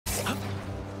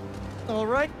All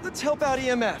right, let's help out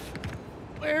EMF.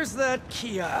 Where's that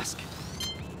kiosk?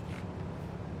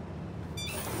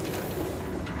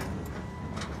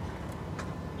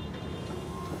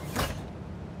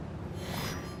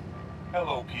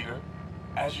 Hello, Peter.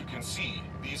 As you can see,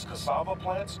 these cassava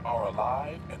plants are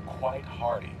alive and quite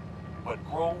hardy, but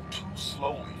grow too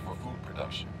slowly for food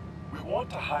production. We want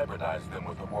to hybridize them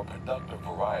with a more productive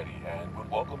variety and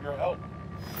would welcome your help.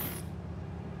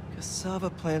 Cassava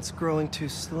plants growing too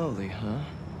slowly, huh?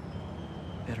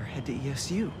 Better head to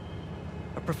ESU.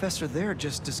 A professor there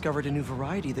just discovered a new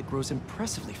variety that grows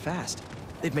impressively fast.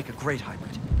 They'd make a great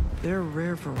hybrid. Their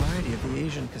rare variety of the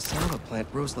Asian cassava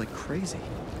plant grows like crazy,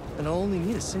 and I'll only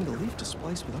need a single leaf to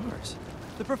splice with ours.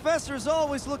 The professor is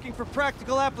always looking for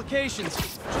practical applications.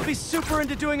 She'll be super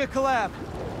into doing a collab.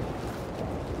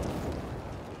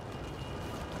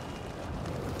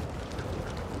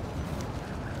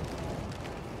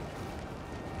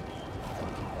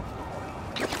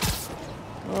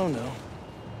 Oh no.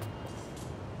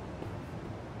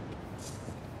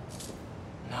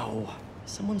 No.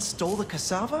 Someone stole the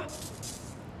cassava?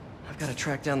 I've got to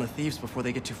track down the thieves before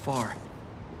they get too far.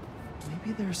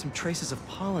 Maybe there are some traces of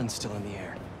pollen still in the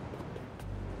air.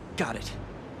 Got it.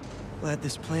 Glad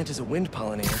this plant is a wind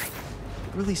pollinator.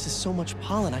 It releases so much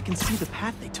pollen I can see the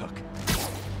path they took.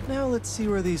 Now let's see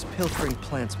where these pilfering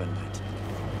plantsmen went.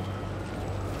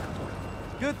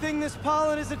 Good thing this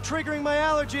pollen isn't triggering my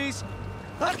allergies.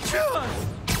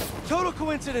 Achoo! Total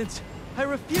coincidence. I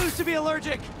refuse to be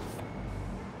allergic.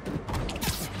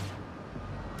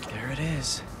 There it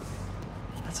is.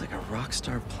 That's like a rock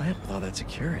star plant with all that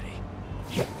security.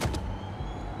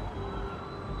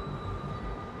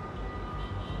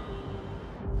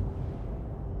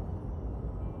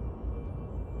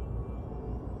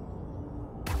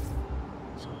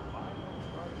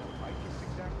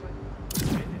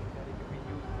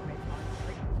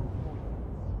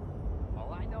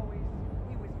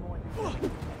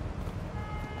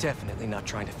 Definitely not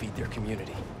trying to feed their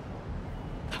community.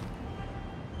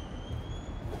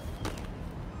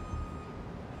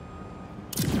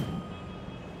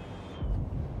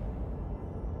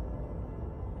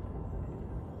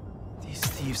 These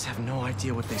thieves have no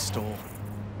idea what they stole.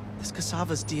 This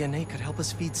cassava's DNA could help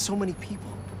us feed so many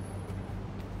people.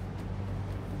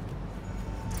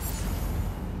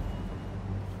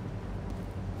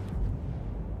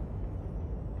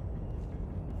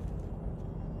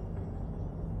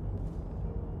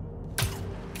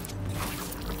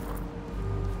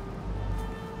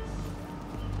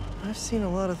 I've seen a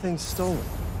lot of things stolen,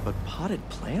 but potted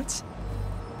plants?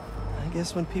 I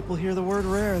guess when people hear the word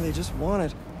rare, they just want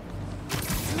it.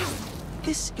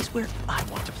 This is where I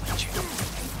want to plant you.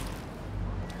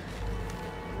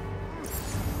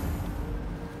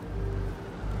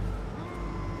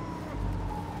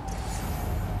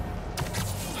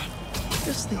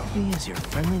 Just think of me as your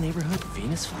friendly neighborhood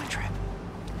Venus flytrap.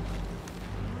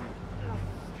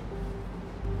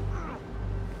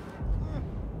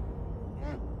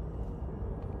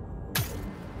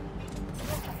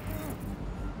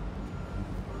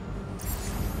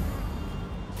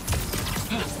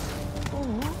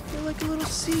 Like a little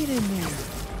seed in there.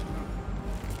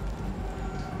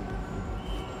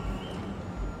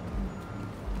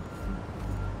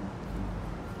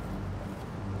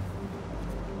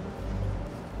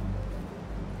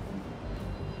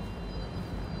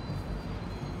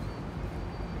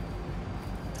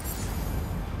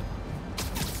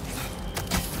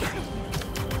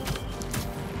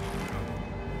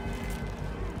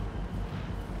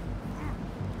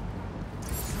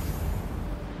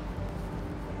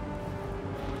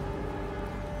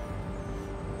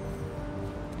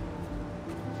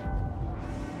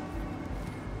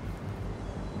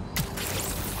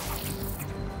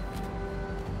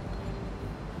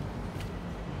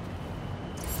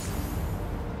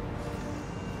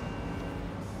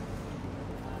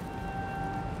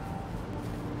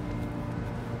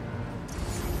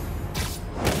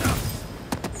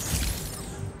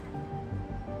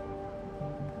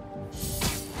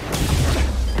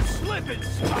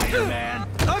 Spider-Man!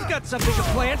 I've got something to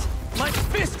plant! My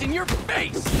fist in your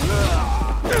face!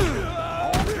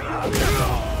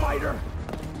 Spider!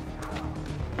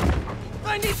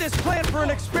 I need this plant for an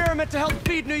experiment to help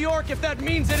feed New York, if that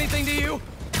means anything to you.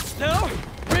 No?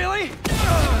 Really?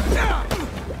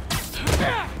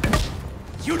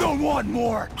 You don't want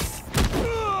more!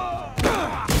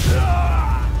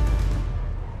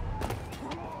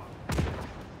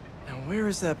 Now where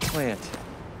is that plant?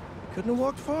 Couldn't have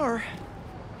walked far.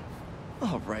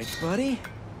 All right, buddy.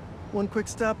 One quick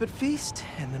stop at Feast,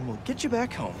 and then we'll get you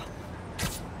back home.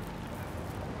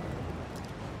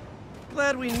 Glad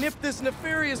glad we nipped this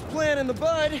nefarious plan in the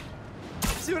bud.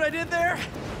 See what I did there?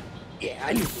 Yeah,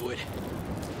 I knew you would.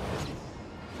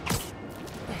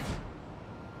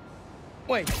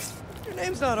 Wait, your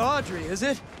name's not Audrey, is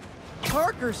it?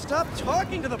 Parker, stop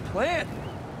talking to the plant!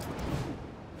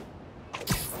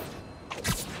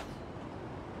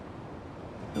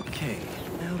 Okay,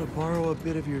 now to borrow a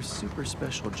bit of your super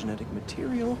special genetic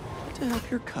material to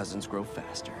help your cousins grow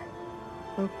faster.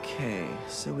 Okay,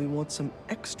 so we want some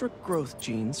extra growth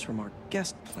genes from our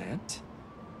guest plant.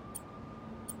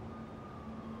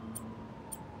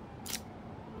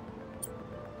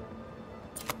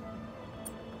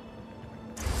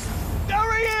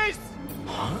 There he is!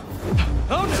 Huh?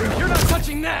 Oh no, you're not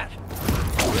touching that!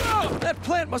 That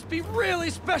plant must be really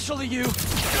special to you!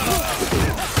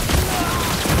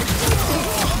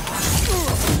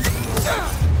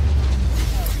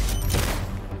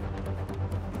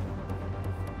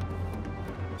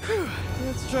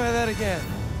 Let's try that again.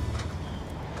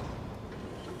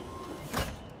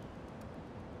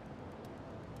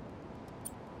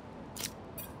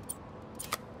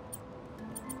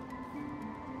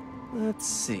 Let's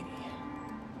see.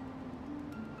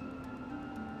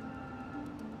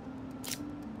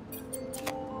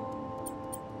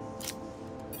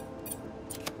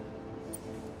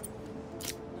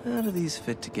 How do these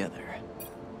fit together?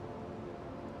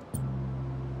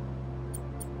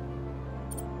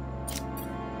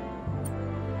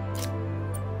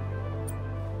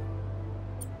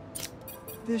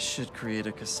 This should create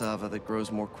a cassava that grows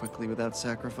more quickly without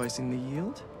sacrificing the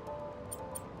yield.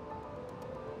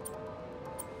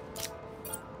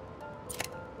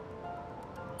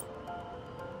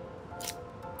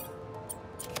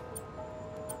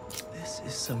 This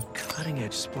is some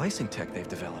cutting-edge splicing tech they've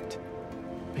developed.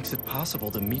 Makes it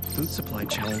possible to meet food supply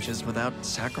challenges without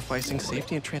sacrificing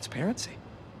safety and transparency.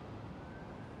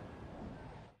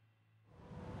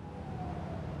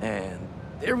 And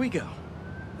there we go.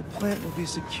 The plant will be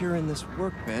secure in this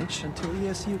workbench until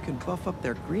ESU can buff up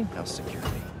their greenhouse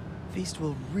security. Feast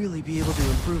will really be able to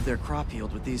improve their crop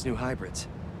yield with these new hybrids.